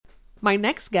My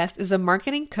next guest is a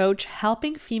marketing coach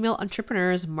helping female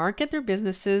entrepreneurs market their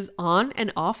businesses on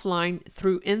and offline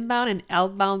through inbound and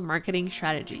outbound marketing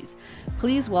strategies.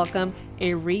 Please welcome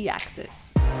Avery Yaktus.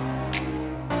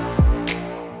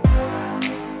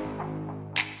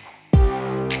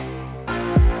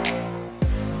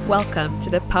 Welcome to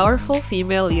the Powerful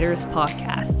Female Leaders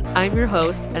Podcast. I'm your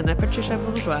host, Anna Patricia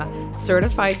Bourgeois,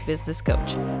 certified business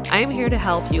coach. I am here to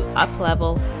help you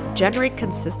up-level, generate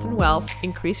consistent wealth,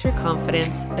 increase your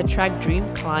confidence, attract dream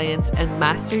clients, and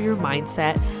master your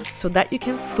mindset so that you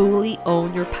can fully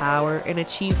own your power and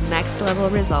achieve next-level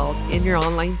results in your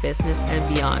online business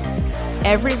and beyond.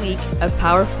 Every week, a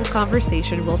powerful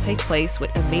conversation will take place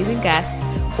with amazing guests,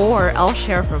 or I'll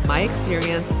share from my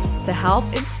experience to help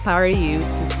inspire you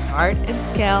to start and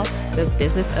scale the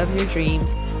business of your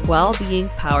dreams while being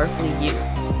powerfully you.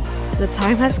 The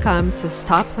time has come to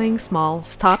stop playing small,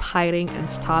 stop hiding, and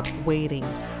stop waiting.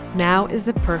 Now is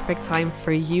the perfect time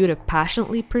for you to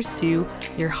passionately pursue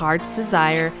your heart's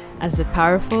desire as the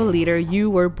powerful leader you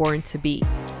were born to be.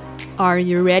 Are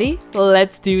you ready?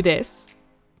 Let's do this.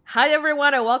 Hi,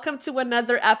 everyone, and welcome to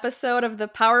another episode of the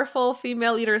Powerful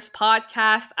Female Leaders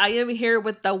Podcast. I am here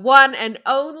with the one and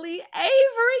only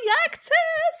Avery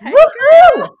Yaktus. Hey,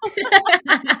 woohoo!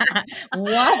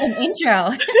 What an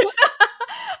intro.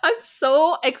 I'm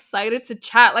so excited to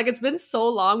chat. Like, it's been so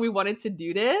long we wanted to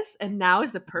do this, and now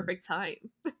is the perfect time.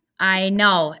 I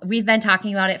know. We've been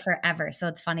talking about it forever, so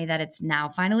it's funny that it's now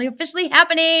finally officially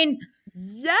happening.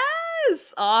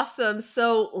 Yes! Awesome.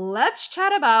 So let's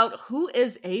chat about who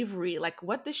is Avery? Like,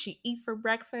 what does she eat for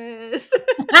breakfast?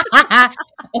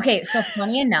 Okay, so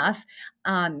funny enough,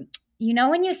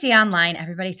 when you see online,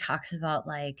 everybody talks about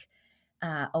like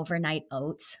overnight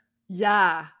oats.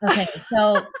 Yeah. Okay,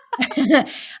 so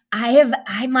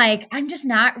I'm just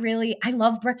not really, I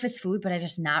love breakfast food, but I'm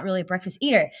just not really a breakfast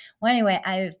eater. Well, anyway,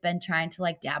 I've been trying to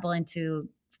like dabble into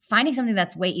finding something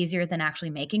that's way easier than actually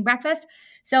making breakfast.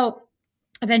 So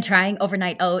I've been trying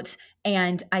overnight oats,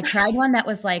 and I tried one that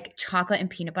was like chocolate and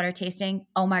peanut butter tasting.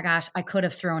 Oh my gosh, I could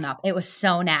have thrown up. It was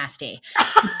so nasty.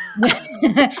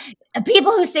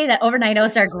 People who say that overnight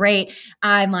oats are great,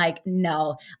 I'm like,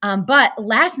 no. But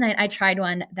last night I tried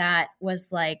one that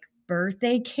was like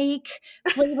birthday cake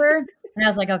flavor. And I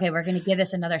was like, okay, we're going to give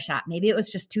this another shot. Maybe it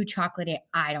was just too chocolatey.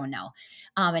 I don't know.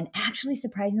 And actually,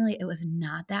 surprisingly, it was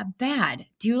not that bad.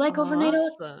 Do you like overnight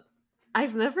oats?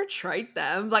 I've never tried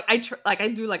them. Like I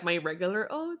do like my regular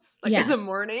oats, like in the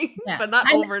morning, but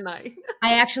not overnight.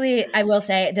 I will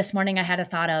say this morning I had a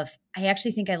thought of, I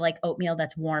actually think I like oatmeal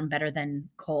that's warm better than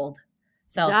cold.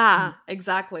 So yeah,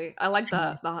 exactly. I like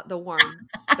the warm,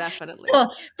 definitely.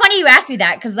 Well, funny you asked me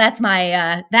that, because that's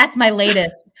my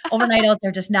latest. Overnight oats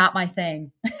are just not my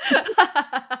thing.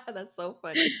 That's so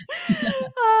funny.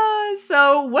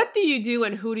 So what do you do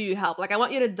and who do you help? Like, I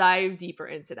want you to dive deeper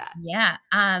into that. Yeah.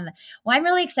 Well, I'm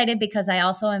really excited because I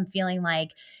also am feeling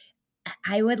like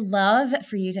I would love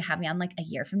for you to have me on like a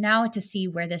year from now to see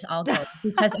where this all goes,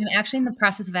 because I'm actually in the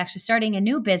process of actually starting a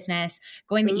new business,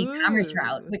 going the e-commerce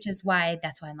route, which is why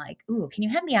I'm like, ooh, can you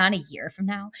have me on a year from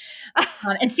now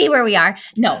and see where we are?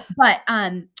 No, but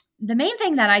the main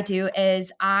thing that I do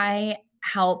is I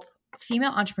help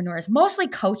female entrepreneurs, mostly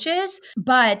coaches,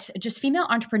 but just female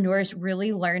entrepreneurs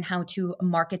really learn how to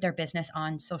market their business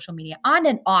on social media, on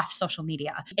and off social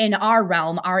media. In our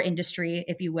realm, our industry,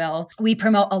 if you will, we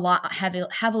promote a lot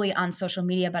heavily on social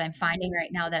media, but I'm finding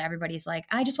right now that everybody's like,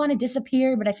 I just want to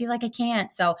disappear, but I feel like I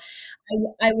can't. So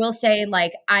I will say,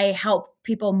 like, I help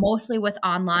people mostly with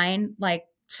online, like,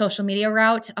 social media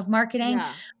route of marketing,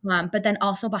 but then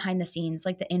also behind the scenes,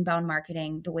 like the inbound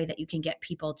marketing, the way that you can get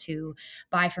people to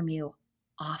buy from you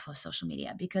off of social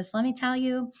media. Because let me tell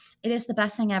you, it is the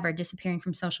best thing ever, disappearing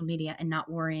from social media and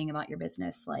not worrying about your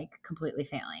business like completely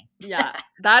failing. Yeah,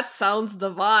 that sounds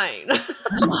divine.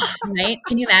 Right?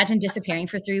 Can you imagine disappearing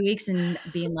for 3 weeks and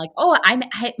being like, oh, I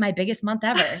hit my biggest month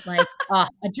ever? Like, oh,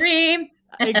 a dream.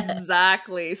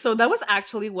 Exactly. So that was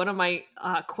actually one of my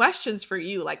questions for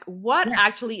you. Like, what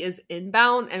actually is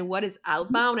inbound and what is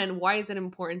outbound, and why is it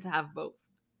important to have both?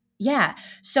 Yeah.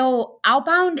 So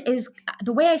outbound is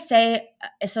the way I say,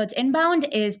 so it's inbound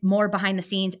is more behind the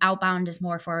scenes. Outbound is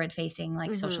more forward facing,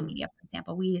 like social media, for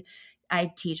example.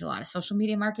 I teach a lot of social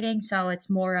media marketing. So it's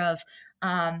more of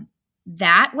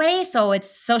that way. So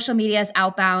it's social media is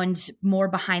outbound, more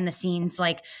behind the scenes,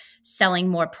 like selling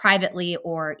more privately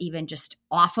or even just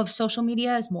off of social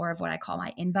media is more of what I call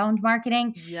my inbound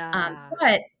marketing.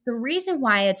 But the reason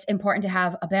why it's important to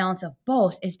have a balance of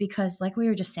both is because, like we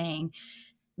were just saying,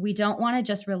 we don't want to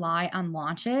just rely on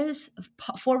launches,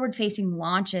 forward facing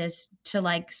launches to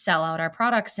like sell out our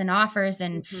products and offers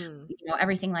and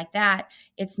everything like that.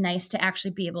 It's nice to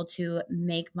actually be able to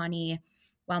make money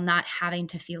while not having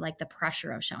to feel like the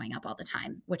pressure of showing up all the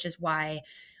time, which is why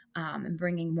I'm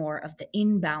bringing more of the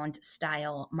inbound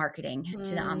style marketing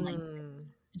to the online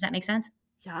space. Does that make sense?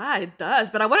 Yeah, it does.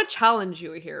 But I want to challenge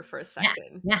you here for a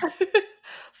second. Yeah.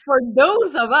 For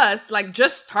those of us like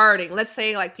just starting, let's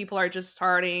say like people are just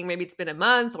starting, maybe it's been a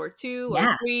month or two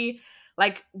or three.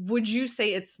 Like, would you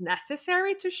say it's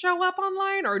necessary to show up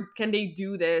online, or can they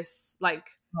do this like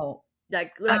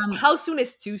how soon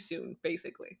is too soon,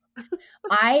 basically?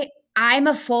 I'm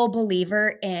a full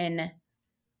believer in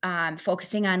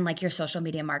focusing on like your social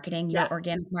media marketing, your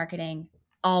organic marketing,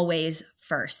 always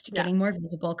first, getting more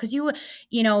visible. Cause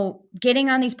getting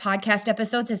on these podcast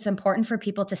episodes, it's important for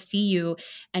people to see you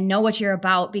and know what you're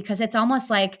about, because it's almost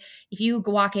like if you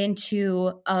walk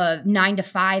into a 9 to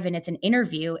 5 and it's an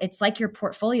interview, it's like your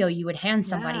portfolio you would hand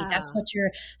somebody. That's what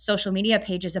your social media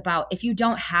page is about. If you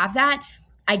don't have that,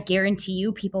 I guarantee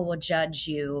you people will judge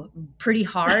you pretty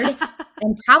hard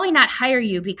and probably not hire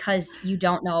you because you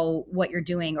don't know what you're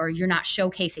doing or you're not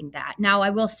showcasing that. Now, I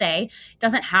will say it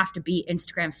doesn't have to be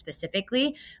Instagram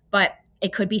specifically, but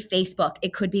it could be Facebook,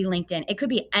 it could be LinkedIn, it could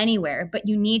be anywhere, but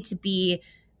you need to be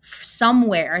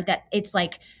somewhere that it's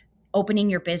like opening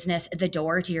your business, the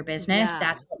door to your business.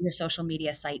 That's what your social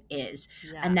media site is.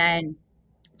 And then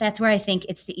that's where I think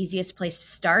it's the easiest place to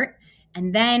start.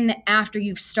 And then after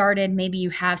you've started, maybe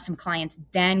you have some clients,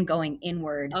 then going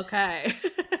inward. Okay.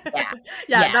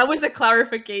 Yeah, that was a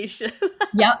clarification.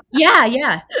 Yeah.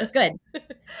 That's good.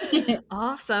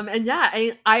 Awesome. And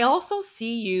I also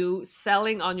see you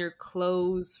selling on your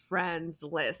close friends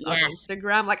list on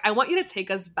Instagram. Like, I want you to take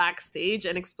us backstage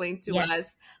and explain to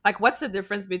us, like, what's the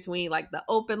difference between like the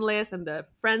open list and the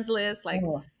friends list? Like,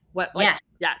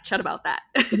 chat about that.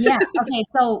 Okay.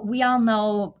 So we all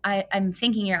know, I'm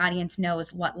thinking your audience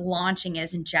knows what launching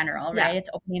is in general, right? It's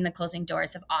opening the closing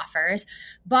doors of offers.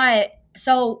 But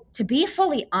so to be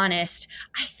fully honest,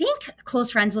 I think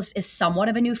close friends list is somewhat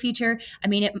of a new feature. I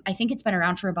mean, I think it's been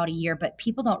around for about a year, but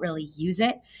people don't really use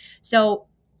it. So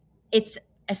it's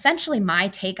essentially my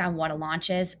take on what a launch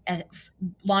is,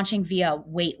 launching via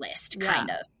waitlist, kind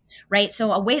of, right?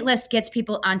 So a waitlist gets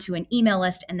people onto an email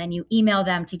list, and then you email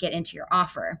them to get into your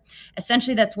offer.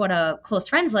 Essentially, that's what a close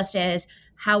friends list is.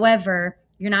 However,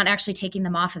 you're not actually taking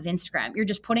them off of Instagram. You're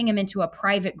just putting them into a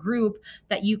private group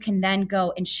that you can then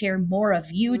go and share more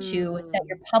of you to that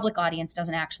your public audience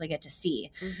doesn't actually get to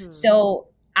see. So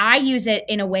I use it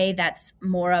in a way that's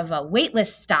more of a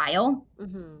waitlist style,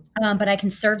 but I can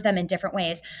serve them in different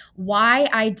ways. Why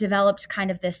I developed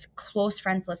kind of this close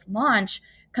friends list launch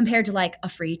compared to like a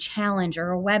free challenge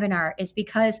or a webinar is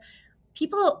because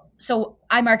so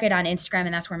I market on Instagram,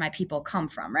 and that's where my people come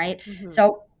from, right?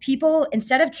 So people,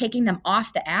 instead of taking them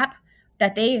off the app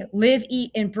that they live,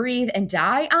 eat, and breathe and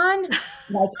die on,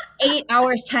 like 8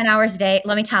 hours, 10 hours a day.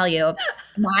 Let me tell you,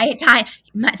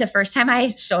 the first time I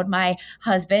showed my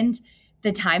husband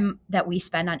the time that we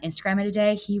spend on Instagram in a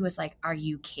day, he was like, "Are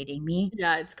you kidding me?"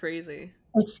 Yeah, it's crazy.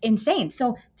 It's insane.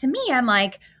 So to me, I'm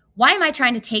like, why am I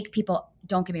trying to take people?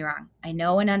 Don't get me wrong. I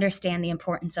know and understand the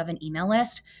importance of an email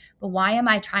list, but why am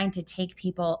I trying to take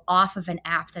people off of an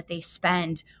app that they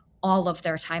spend all of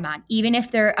their time on? Even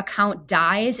if their account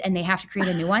dies and they have to create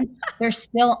a new one, they're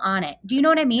still on it. Do you know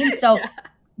what I mean? So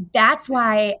that's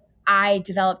why I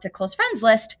developed a close friends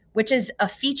list, which is a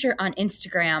feature on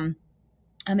Instagram.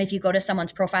 If you go to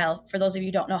someone's profile, for those of you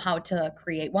who don't know how to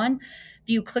create one, if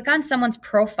you click on someone's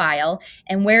profile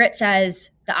and where it says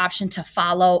the option to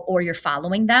follow or you're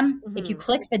following them, if you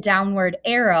click the downward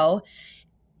arrow,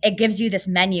 it gives you this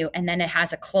menu, and then it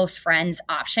has a close friends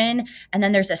option. And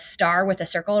then there's a star with a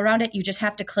circle around it. You just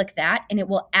have to click that and it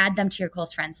will add them to your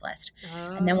close friends list.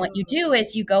 And then what you do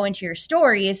is you go into your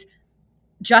stories,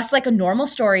 just like a normal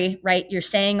story, right? You're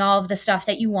saying all of the stuff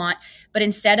that you want, but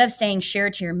instead of saying share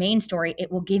to your main story,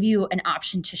 it will give you an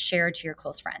option to share to your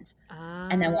close friends.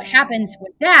 And then what happens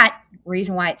with that,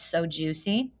 reason why it's so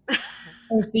juicy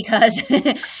is because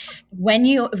when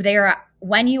you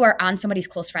are on somebody's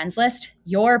close friends list,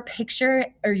 your picture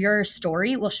or your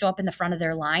story will show up in the front of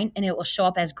their line, and it will show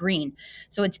up as green.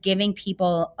 So it's giving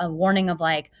people a warning of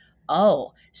like,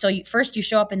 oh, so you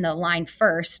show up in the line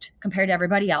first compared to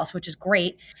everybody else, which is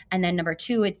great. And then number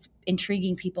 2, it's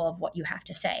intriguing people of what you have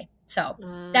to say. So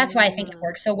that's why I think it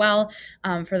works so well.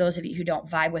 For those of you who don't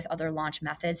vibe with other launch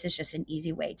methods, it's just an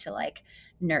easy way to like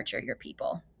nurture your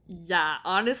people. Yeah,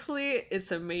 honestly,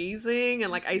 it's amazing.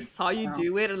 And like I saw you Wow.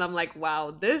 do it and I'm like,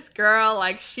 wow, this girl,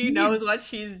 like she knows what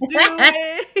she's I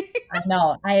doing.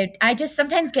 know. I just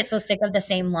sometimes get so sick of the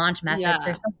same launch methods.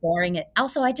 They're Yeah. so boring.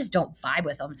 Also, I just don't vibe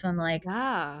with them. So I'm like,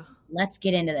 Yeah. let's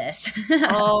get into this.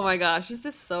 Oh my gosh, this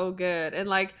is so good. And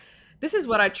like this is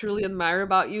what I truly admire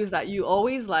about you is that you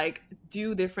always like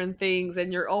do different things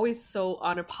and you're always so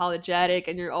unapologetic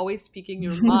and you're always speaking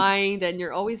your mind and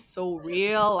you're always so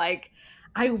real. Like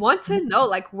I want to know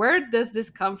like where does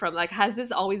this come from? Like has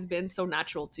this always been so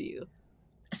natural to you?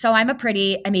 So I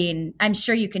mean, I'm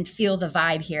sure you can feel the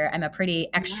vibe here. I'm a pretty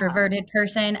Yeah. extroverted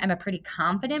person. I'm a pretty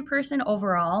confident person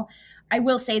overall. I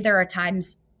will say there are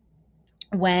times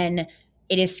when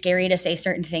it is scary to say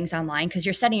certain things online because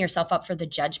you're setting yourself up for the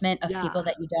judgment of people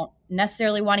Yeah. that you don't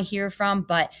necessarily want to hear from.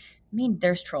 But I mean,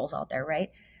 there's trolls out there, right?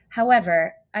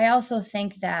 However, I also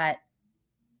think that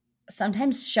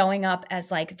sometimes showing up as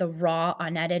like the raw,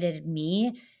 unedited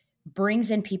me brings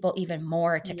in people even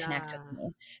more to connect Yeah. with me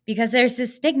because there's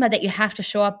this stigma that you have to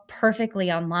show up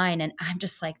perfectly online. And I'm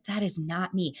just like, that is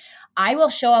not me. I will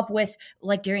show up with,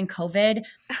 like, during COVID,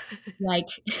 like,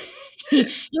 it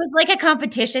was like a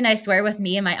competition, I swear, with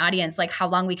me and my audience, like how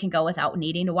long we can go without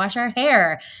needing to wash our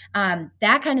hair,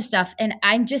 that kind of stuff. And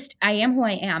I am who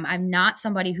I am. I'm not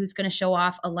somebody who's going to show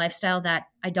off a lifestyle that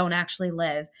I don't actually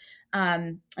live.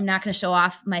 I'm not going to show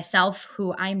off myself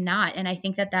who I'm not. And I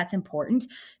think that that's important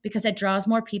because it draws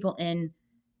more people in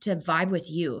to vibe with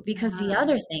you. Because the Yeah.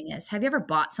 other thing is, have you ever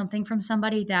bought something from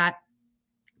somebody that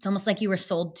it's almost like you were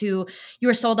sold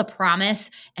a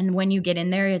promise. And when you get in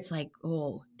there, it's like,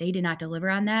 oh, they did not deliver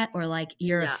on that. Or like,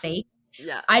 you're a Yeah. fake.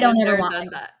 Yeah. I don't Been ever there, want done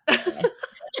my that. customer that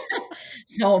way.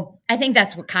 So I think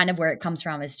that's what kind of where it comes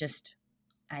from is just,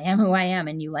 I am who I am.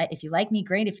 And if you like me,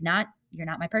 great. If not, you're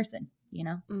not my person, you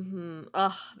know? Mm-hmm.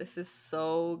 Oh, this is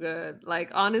so good.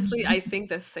 Like, honestly, I think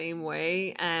the same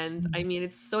way. And I mean,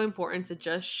 it's so important to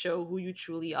just show who you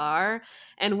truly are.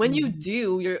 And when you Mhm.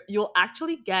 do, you'll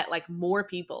actually get like more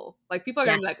people. Like, people are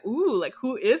gonna be Yes. like, ooh, like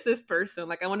who is this person?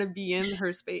 Like, I want to be in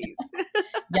her space.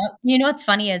 Yep. You know what's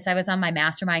funny is I was on my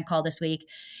mastermind call this week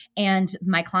and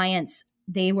my clients,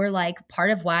 they were like, part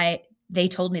of why they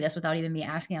told me this without even me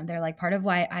asking them. They're like, part of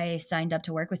why I signed up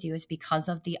to work with you is because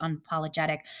of the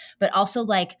unapologetic, but also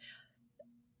like,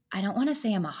 I don't want to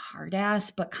say I'm a hard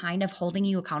ass, but kind of holding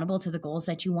you accountable to the goals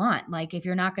that you want. Like, if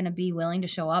you're not going to be willing to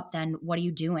show up, then what are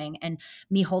you doing? And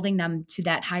me holding them to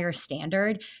that higher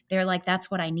standard, they're like, that's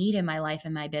what I need in my life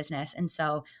and my business. And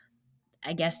so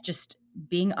I guess just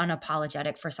being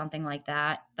unapologetic for something like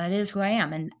that, that is who I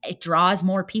am. And it draws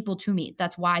more people to me.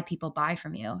 That's why people buy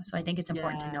from you. So I think it's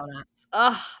important to Yes. know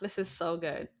Oh, this is so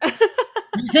good.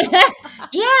 that.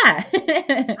 Yeah.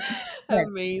 Good.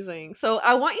 Amazing. So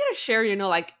I want you to share,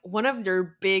 like one of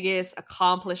your biggest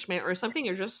accomplishment or something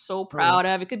you're just so Oh. proud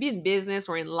of. It could be in business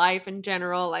or in life in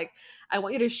general. Like I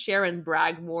want you to share and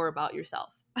brag more about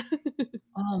yourself.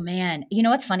 Oh man. You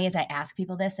know what's funny is I ask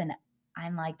people this and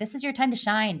I'm like, this is your time to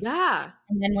shine. Yeah.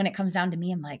 And then when it comes down to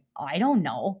me, I'm like, oh, I don't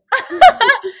know.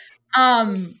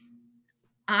 um,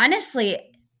 Honestly,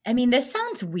 I mean, this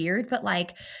sounds weird, but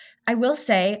like, I will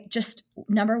say, just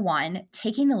number one,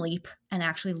 taking the leap and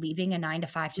actually leaving a 9 to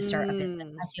 5 to start a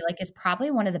business, Mm. I feel like is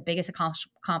probably one of the biggest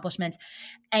accomplishments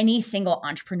any single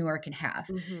entrepreneur can have.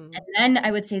 Hmm. And then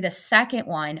I would say the second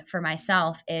one for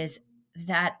myself is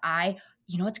that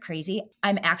you know what's crazy?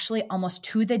 I'm actually almost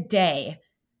to the day,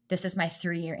 this is my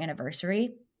 3-year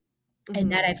anniversary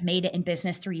and that Hmm. I've made it in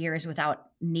business 3 years without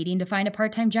needing to find a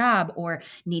part-time job or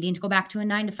needing to go back to a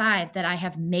 9 to 5, that I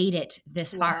have made it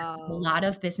this far. A Wow. lot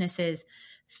of businesses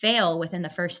fail within the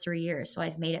first 3 years. So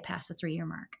I've made it past the 3-year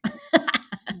mark.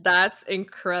 That's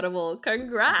incredible.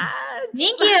 Congrats.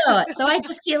 Thank you. So I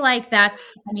just feel like I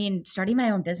mean, starting my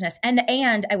own business and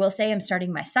I will say I'm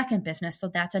starting my second business. So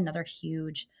that's another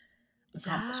huge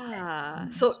accomplishment. Yeah.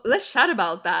 So let's chat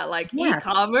about that. Like Yeah.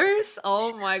 e-commerce.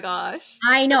 Oh my gosh.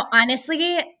 I know.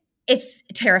 Honestly, it's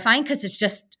terrifying because it's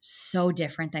just so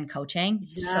different than coaching.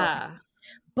 So Yeah.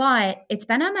 but it's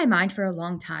been on my mind for a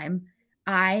long time.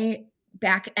 I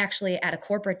back actually at a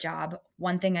corporate job,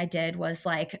 one thing I did was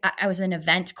like I was an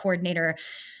event coordinator,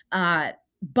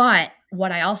 but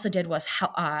what I also did was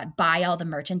buy all the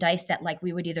merchandise that like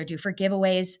we would either do for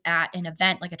giveaways at an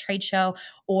event like a trade show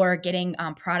or getting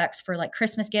products for like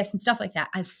Christmas gifts and stuff like that.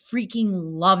 I freaking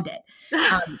loved it.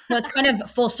 So it's kind of a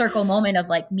full circle moment of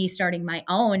like me starting my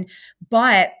own,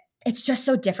 but it's just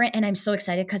so different. And I'm so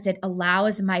excited because it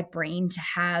allows my brain to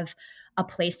have a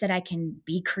place that I can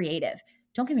be creative.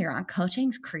 Don't get me wrong,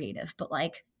 coaching's creative, but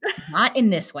like not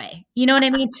in this way. You know what I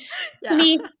mean? To Yeah.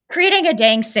 me, creating a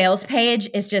dang sales page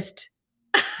is just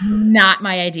Not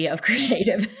my idea of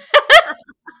creative.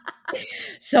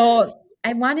 So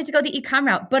I wanted to go the e-com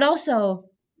route, but also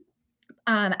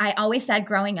I always said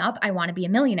growing up, I want to be a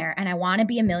millionaire, and I want to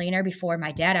be a millionaire before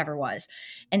my dad ever was.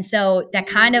 And so that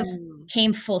kind of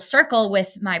came full circle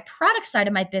with my product side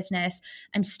of my business.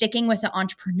 I'm sticking with the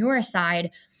entrepreneur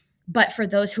side, but for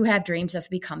those who have dreams of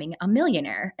becoming a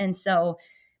millionaire. And so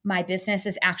my business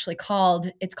is actually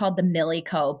it's called the Millie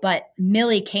Co., but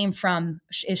Millie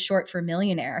is short for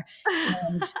millionaire.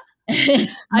 And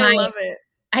I love it.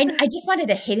 I just wanted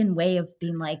a hidden way of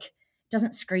being like,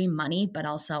 doesn't scream money, but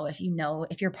also if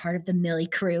you're part of the Millie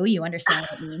crew, you understand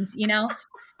what it means,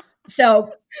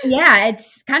 So yeah,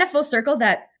 it's kind of full circle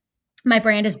that my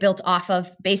brand is built off of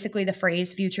basically the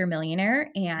phrase future millionaire.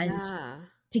 And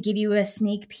to give you a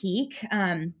sneak peek,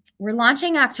 we're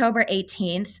launching October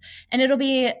 18th, and it'll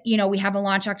be, we have a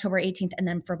launch October 18th and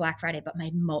then for Black Friday. But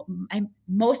my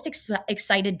most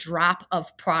excited drop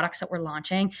of products that we're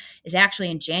launching is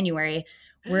actually in January.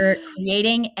 We're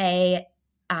creating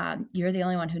you're the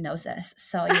only one who knows this,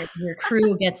 so your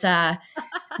crew gets a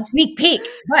sneak peek.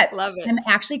 But Love it. I'm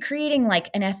actually creating like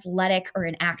an athletic or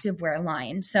an activewear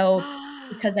line. So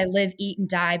because I live, eat, and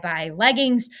die by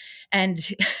leggings and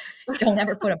don't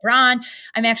ever put a bra on,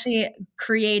 I'm actually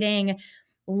creating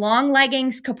long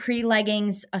leggings, capri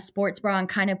leggings, a sports bra, and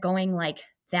kind of going like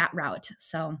that route.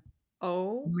 So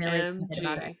I'm really excited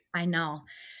about it. I know.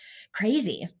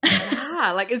 Crazy.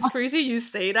 Yeah, like it's crazy you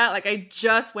say that. Like I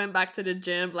just went back to the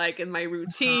gym like in my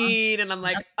routine and I'm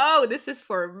like, oh, this is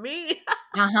for me.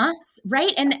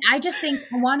 Right. And I just think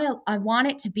I want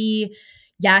it to be,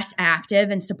 yes,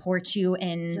 active and support you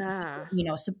in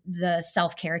the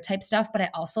self-care type stuff, but I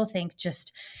also think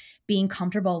just being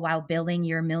comfortable while building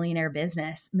your $1 million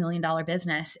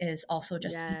business is also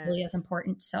just equally as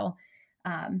important. So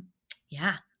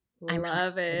yeah.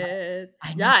 Love it.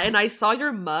 Yeah, and I saw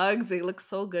your mugs. They look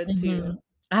so good too.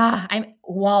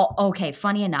 Okay,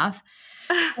 funny enough.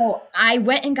 So I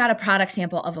went and got a product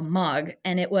sample of a mug,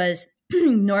 and it was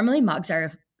normally mugs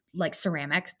are like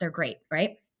ceramic. They're great,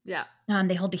 right? Yeah.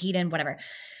 They hold the heat in, whatever.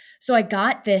 So I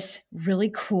got this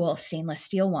really cool stainless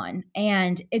steel one,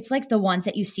 and it's like the ones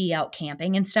that you see out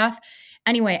camping and stuff.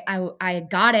 Anyway, I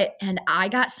got it, and I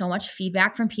got so much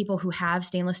feedback from people who have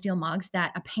stainless steel mugs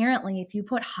that apparently if you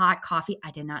put hot coffee,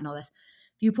 I did not know this,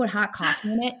 if you put hot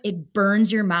coffee in it, it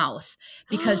burns your mouth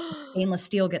because the stainless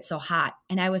steel gets so hot.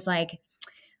 And I was like,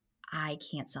 I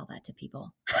can't sell that to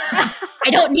people.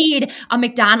 I don't need a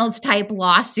McDonald's type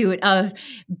lawsuit of,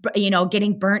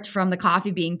 getting burnt from the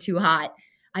coffee being too hot.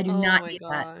 I do not need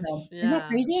that. So, isn't that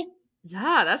crazy?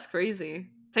 Yeah, that's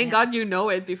crazy. Thank God you know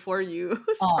it before you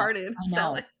started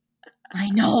selling.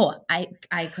 I know. I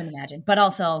couldn't imagine. But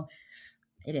also,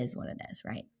 it is what it is,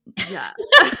 right? Yeah.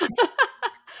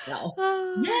 So,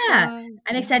 yeah.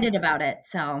 I'm excited about it.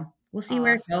 So, we'll see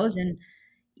where it goes. And,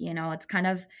 it's kind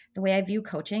of the way I view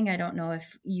coaching. I don't know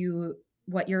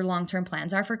what your long-term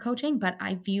plans are for coaching, but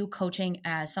I view coaching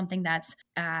as something that's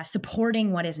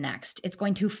supporting what is next. It's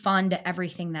going to fund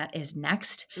everything that is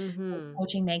next. Mm-hmm.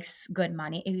 Coaching makes good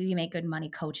money. You make good money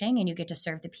coaching and you get to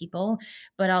serve the people,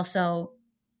 but also,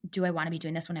 do I want to be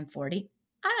doing this when I'm 40?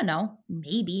 I don't know,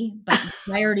 maybe, but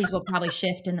priorities will probably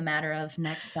shift in the matter of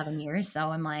next 7 years.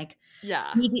 So I'm like,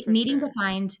 needing to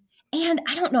find, and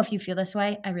I don't know if you feel this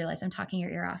way. I realize I'm talking your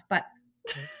ear off, but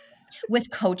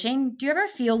with coaching, do you ever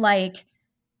feel like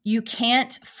you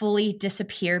can't fully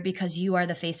disappear because you are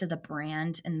the face of the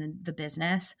brand and the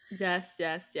business? Yes.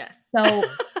 So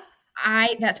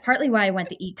that's partly why I went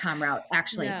the e-com route,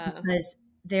 actually, because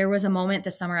there was a moment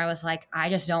this summer I was like, I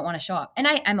just don't want to show up. And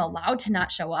I'm allowed to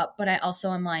not show up, but I also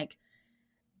am like,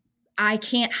 I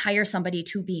can't hire somebody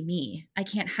to be me. I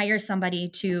can't hire somebody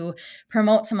to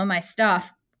promote some of my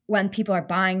stuff when people are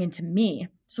buying into me.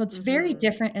 So it's very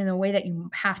different in the way that you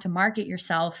have to market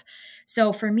yourself.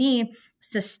 So for me,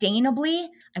 sustainably,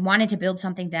 I wanted to build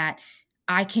something that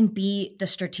I can be the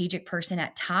strategic person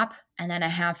at top, and then I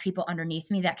have people underneath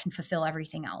me that can fulfill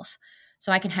everything else.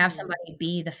 So I can have somebody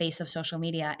be the face of social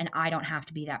media, and I don't have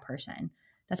to be that person.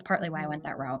 That's partly why I went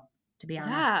that route, to be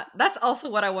honest. Yeah, that's also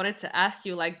what I wanted to ask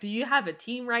you. Like, do you have a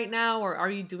team right now, or are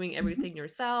you doing everything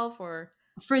yourself, or?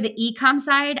 For the e-com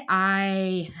side,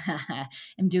 I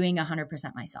am doing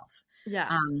 100% myself.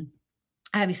 Yeah.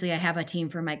 Obviously I have a team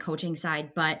for my coaching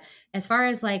side, but as far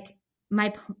as like my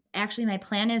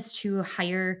plan is to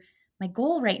hire, my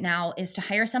goal right now is to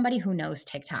hire somebody who knows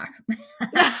TikTok.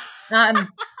 I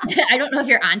don't know if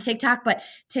you're on TikTok, but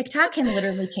TikTok can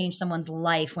literally change someone's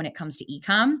life when it comes to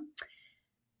e-com.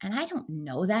 And I don't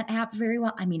know that app very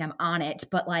well. I mean, I'm on it,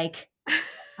 but like,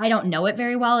 I don't know it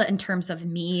very well in terms of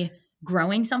me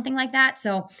growing something like that.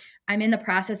 So I'm in the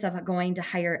process of going to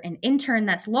hire an intern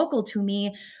that's local to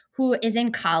me who is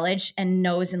in college and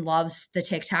knows and loves the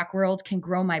TikTok world, can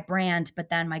grow my brand. But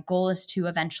then my goal is to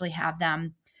eventually have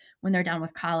them, when they're done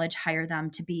with college, hire them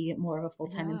to be more of a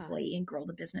full-time employee and grow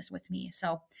the business with me.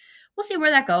 So we'll see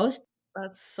where that goes.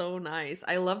 That's so nice.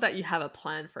 I love that you have a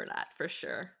plan for that, for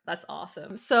sure. That's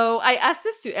awesome. So I ask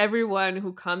this to everyone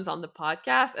who comes on the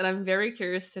podcast, and I'm very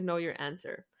curious to know your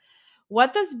answer.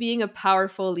 What does being a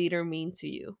powerful leader mean to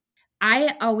you?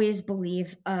 I always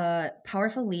believe a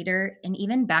powerful leader, and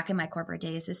even back in my corporate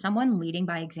days, is someone leading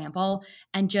by example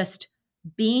and just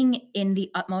being in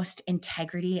the utmost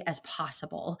integrity as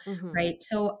possible, right?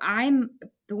 So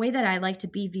the way that I like to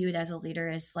be viewed as a leader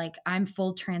is like, I'm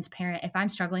full transparent. If I'm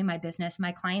struggling in my business,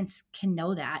 my clients can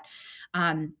know that.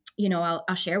 I'll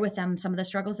share with them some of the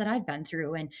struggles that I've been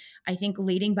through. And I think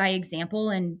leading by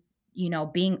example and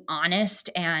being honest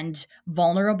and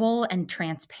vulnerable and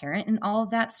transparent and all of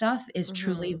that stuff is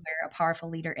truly where a powerful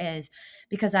leader is,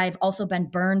 because I've also been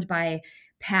burned by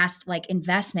past like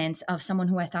investments of someone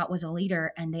who I thought was a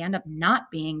leader and they end up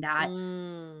not being that.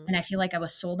 And I feel like I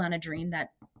was sold on a dream that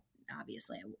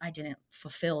obviously I didn't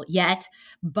fulfill yet.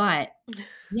 But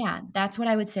yeah, that's what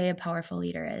I would say a powerful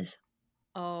leader is.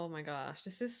 Oh my gosh,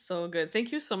 this is so good.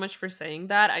 Thank you so much for saying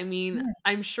that. I mean,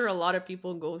 I'm sure a lot of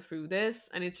people go through this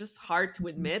and it's just hard to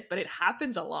admit, but it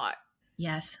happens a lot.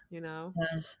 Yes. It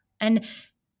does. And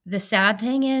the sad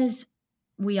thing is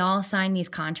we all sign these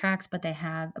contracts, but they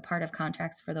have a part of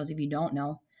contracts, for those of you who don't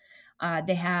know,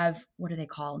 they have, what are they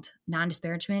called?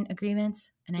 Non-disparagement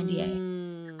agreements, an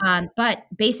NDA. But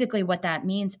basically what that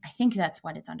means, I think that's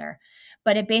what it's under,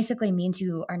 but it basically means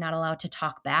you are not allowed to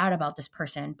talk bad about this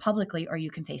person publicly, or you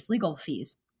can face legal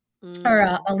fees or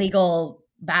a legal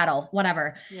battle,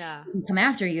 whatever, come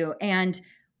after you. And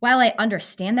while I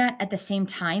understand that, at the same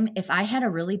time, if I had a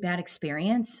really bad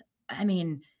experience, I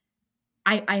mean,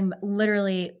 I'm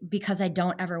literally, because I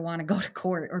don't ever want to go to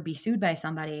court or be sued by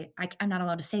somebody, I'm not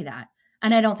allowed to say that.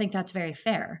 And I don't think that's very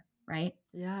fair, right?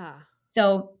 Yeah.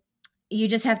 So you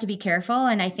just have to be careful.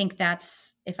 And I think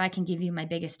that's, if I can give you my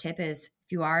biggest tip, is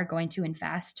if you are going to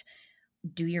invest,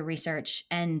 do your research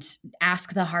and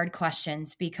ask the hard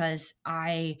questions, because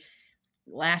I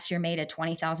last year made a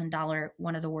 $20,000,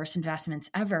 one of the worst investments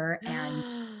ever. And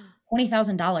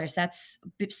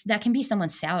 $20,000, that can be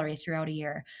someone's salary throughout a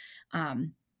year.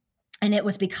 And it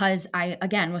was because I,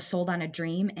 again, was sold on a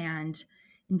dream and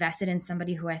invested in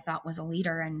somebody who I thought was a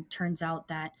leader. And turns out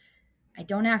that I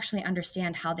don't actually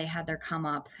understand how they had their come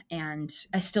up. And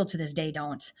I still to this day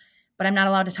don't, but I'm not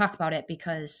allowed to talk about it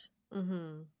because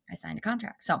I signed a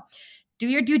contract. So do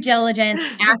your due diligence,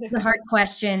 ask the hard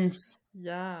questions.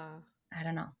 Yeah. I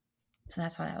don't know. So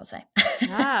that's what I will say.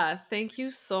 Yeah. Thank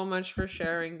you so much for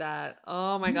sharing that.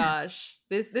 Oh my gosh.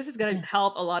 This is going to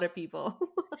help a lot of people.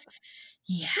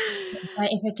 Yeah. But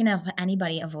if it can help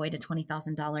anybody avoid a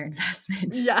 $20,000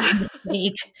 investment,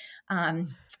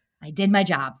 I did my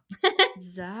job.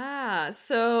 Yeah.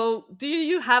 So do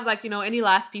you have any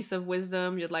last piece of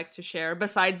wisdom you'd like to share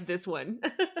besides this one?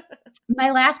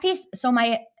 My last piece. So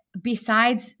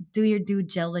besides do your due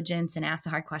diligence and ask the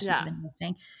hard questions of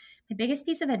investing, my biggest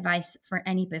piece of advice for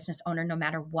any business owner, no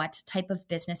matter what type of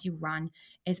business you run,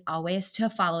 is always to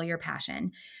follow your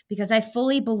passion. Because I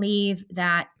fully believe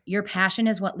that your passion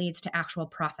is what leads to actual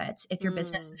profits. If your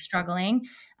business is struggling,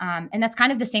 and that's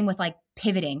kind of the same with like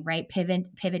pivoting, right?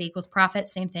 Pivot equals profit.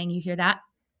 Same thing. You hear that?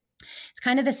 It's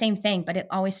kind of the same thing, but it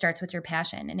always starts with your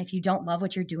passion. And if you don't love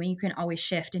what you're doing, you can always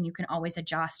shift and you can always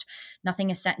adjust. Nothing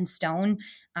is set in stone.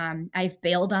 I've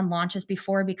bailed on launches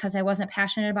before because I wasn't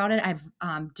passionate about it. I've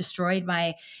destroyed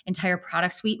my entire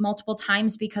product suite multiple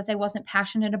times because I wasn't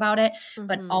passionate about it.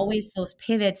 But always those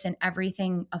pivots and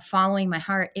everything of following my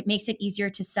heart, it makes it easier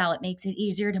to sell. It makes it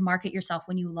easier to market yourself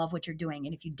when you love what you're doing.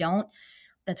 And if you don't,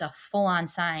 that's a full-on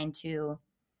sign to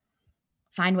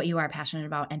find what you are passionate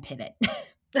about and pivot.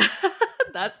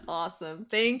 That's awesome.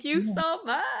 Thank you so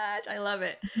much. I love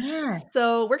it. Yeah.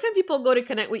 So where can people go to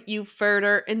connect with you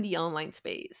further in the online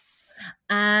space?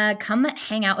 Come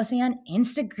hang out with me on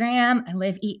Instagram. I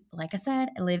live, eat,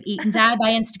 and die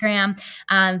by Instagram.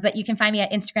 But you can find me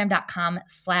at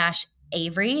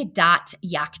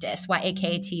instagram.com/Avery.Yaktus,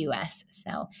 Yaktus.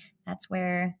 So that's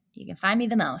where you can find me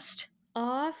the most.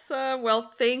 Awesome.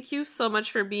 Well, thank you so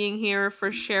much for being here,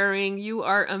 for sharing. You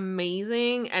are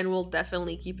amazing, and we'll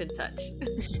definitely keep in touch.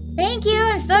 Thank you.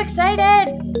 I'm so excited.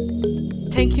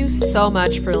 Thank you so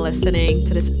much for listening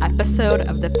to this episode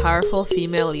of the Powerful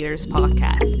Female Leaders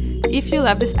podcast. If you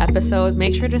love this episode,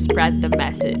 make sure to spread the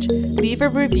message, leave a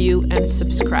review, and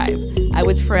subscribe. I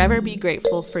would forever be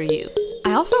grateful for you.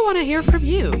 I also want to hear from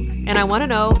you, and I want to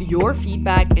know your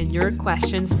feedback and your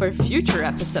questions for future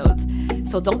episodes.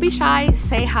 So don't be shy,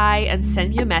 say hi, and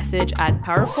send me a message at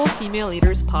Powerful Female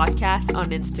Leaders Podcast on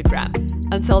Instagram.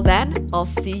 Until then, I'll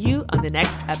see you on the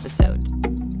next episode.